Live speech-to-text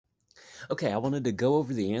Okay, I wanted to go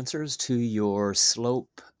over the answers to your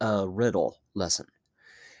slope riddle lesson.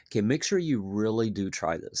 Okay, make sure you really do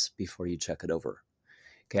try this before you check it over.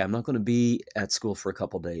 Okay, I'm not going to be at school for a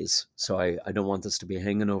couple days, so I don't want this to be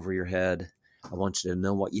hanging over your head. I want you to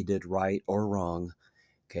know what you did right or wrong,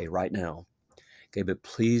 okay, right now. Okay, but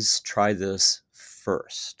please try this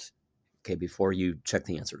first, okay, before you check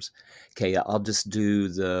the answers. Okay, I'll just do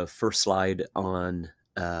the first slide on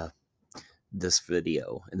this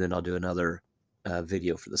video, and then I'll do another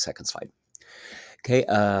video for the second slide. Okay,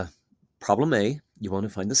 problem A, you want to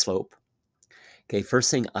find the slope. Okay,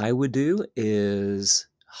 first thing I would do is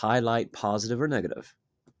highlight positive or negative.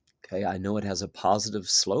 Okay, I know it has a positive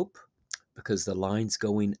slope because the line's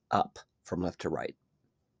going up from left to right.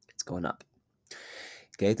 It's going up.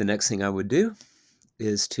 Okay, the next thing I would do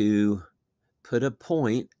is to put a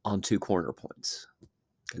point on two corner points.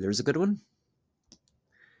 Okay, there's a good one.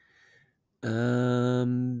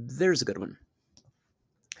 There's a good one.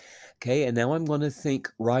 Okay, and now I'm going to think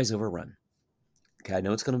rise over run. Okay, I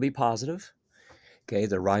know it's going to be positive. Okay,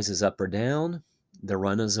 the rise is up or down. The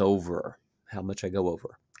run is over. How much I go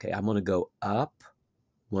over. Okay, I'm going to go up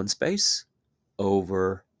one space,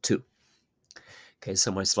 over two. Okay,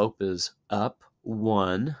 so my slope is up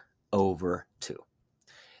 1 over 2.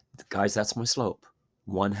 Guys, that's my slope,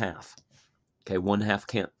 1/2. Okay, 1/2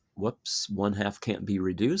 can't, whoops, 1/2 can't be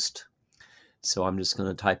reduced. So I'm just going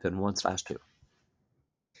to type in 1/2.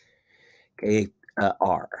 Okay,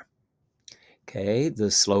 R. Okay,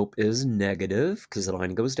 the slope is negative because the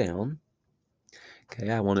line goes down.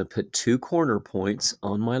 Okay, I want to put two corner points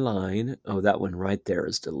on my line. Oh, that one right there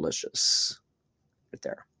is delicious. Right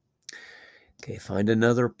there. Okay, find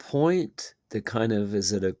another point that kind of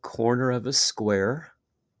is at a corner of a square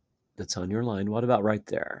that's on your line. What about right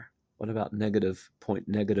there? What about negative point,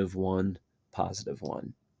 -1,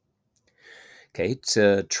 +1? Okay,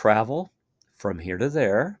 to travel from here to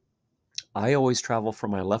there, I always travel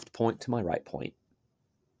from my left point to my right point.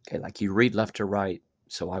 Okay, like you read left to right,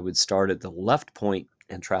 so I would start at the left point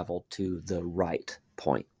and travel to the right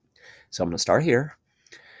point. So I'm going to start here.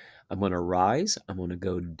 I'm going to rise. I'm going to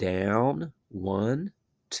go down 1,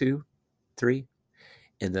 2, 3,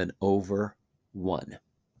 and then over 1.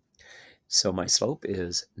 So my slope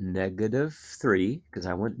is -3 because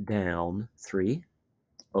I went down 3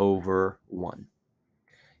 over 1.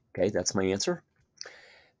 Okay, that's my answer.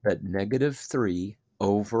 But -3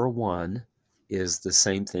 over 1 is the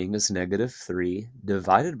same thing as -3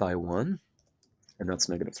 divided by 1, and that's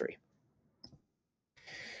 -3.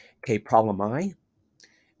 Okay, problem I.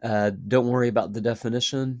 Don't worry about the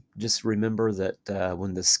definition. Just remember that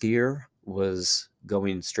when the skier was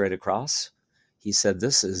going straight across, he said,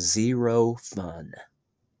 "This is zero fun."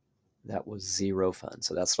 That was zero fun.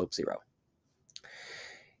 So that's slope 0.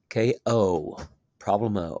 Okay, O.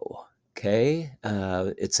 Problem O. Okay,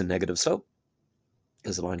 it's a negative slope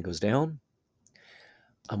because the line goes down.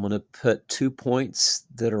 I'm going to put 2 points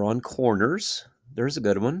that are on corners. There's a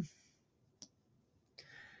good one.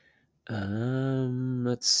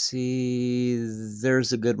 Let's see.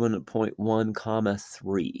 There's a good one at point 1,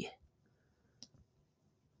 3.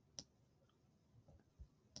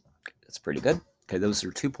 That's pretty good. Okay, those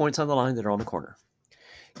are 2 points on the line that are on the corner.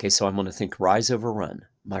 Okay, so I'm going to think rise over run.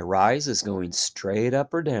 My rise is going straight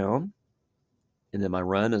up or down, and then my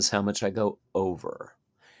run is how much I go over.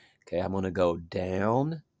 Okay, I'm going to go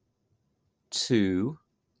down 2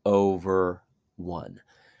 over 1.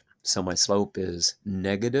 So my slope is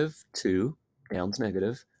 -2, down's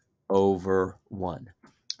negative, over 1.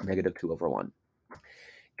 -2 over 1.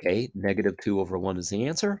 Okay, -2 over 1 is the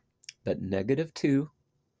answer, but -2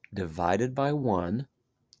 divided by 1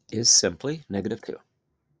 is simply -2.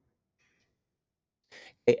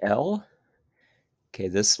 Okay, L. Okay,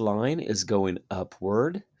 this line is going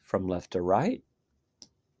upward from left to right,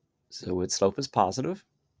 so its slope is positive.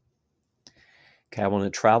 Okay, I want to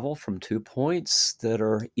travel from 2 points that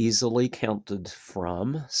are easily counted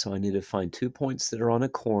from, so I need to find 2 points that are on a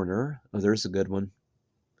corner. Oh, there's a good one.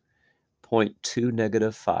 Point 2,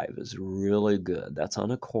 -5 is really good. That's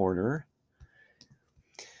on a corner.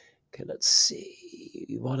 Okay, let's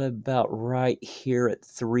see. What about right here at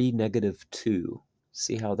 3, -2?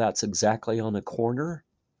 See how that's exactly on a corner?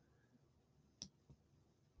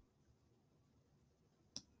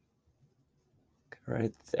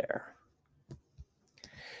 Right there.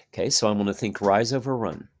 Okay, so I'm going to think rise over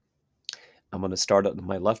run. I'm going to start at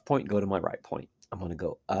my left point, go to my right point. I'm going to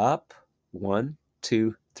go up 1,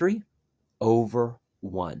 2, 3, over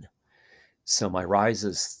 1. So my rise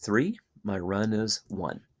is 3, my run is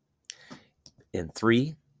 1. And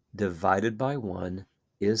 3 divided by 1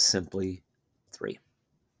 is simply 3.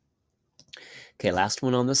 Okay, last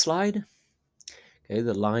one on the slide. Okay,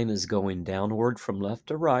 the line is going downward from left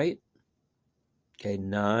to right. Okay,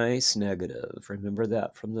 nice negative. Remember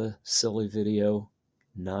that from the silly video.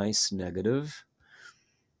 Nice negative.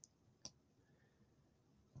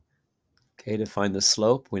 Okay, to find the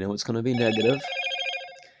slope, we know it's going to be negative.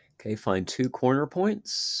 Okay, find 2 corner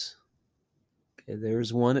points. Okay,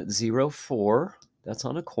 there's one at 0, 4. That's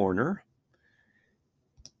on a corner.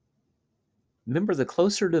 Remember, the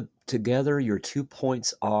closer together your 2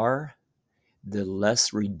 points are, the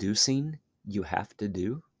less reducing you have to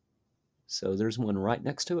do. So there's one right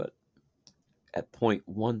next to it at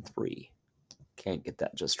 0.13. Can't get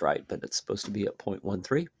that just right, but it's supposed to be at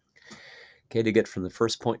 0.13. Okay, to get from the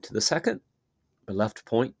first point to the second, the left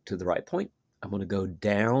point to the right point, I'm going to go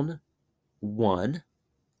down 1,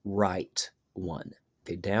 right 1.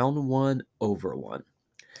 Okay, down 1, over 1.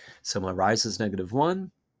 So my rise is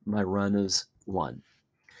 -1, my run is 1.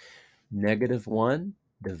 -1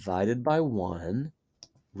 divided by 1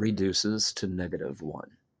 reduces to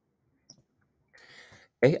 -1.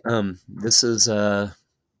 Okay, this is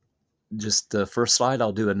just the first slide.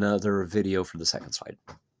 I'll do another video for the second slide.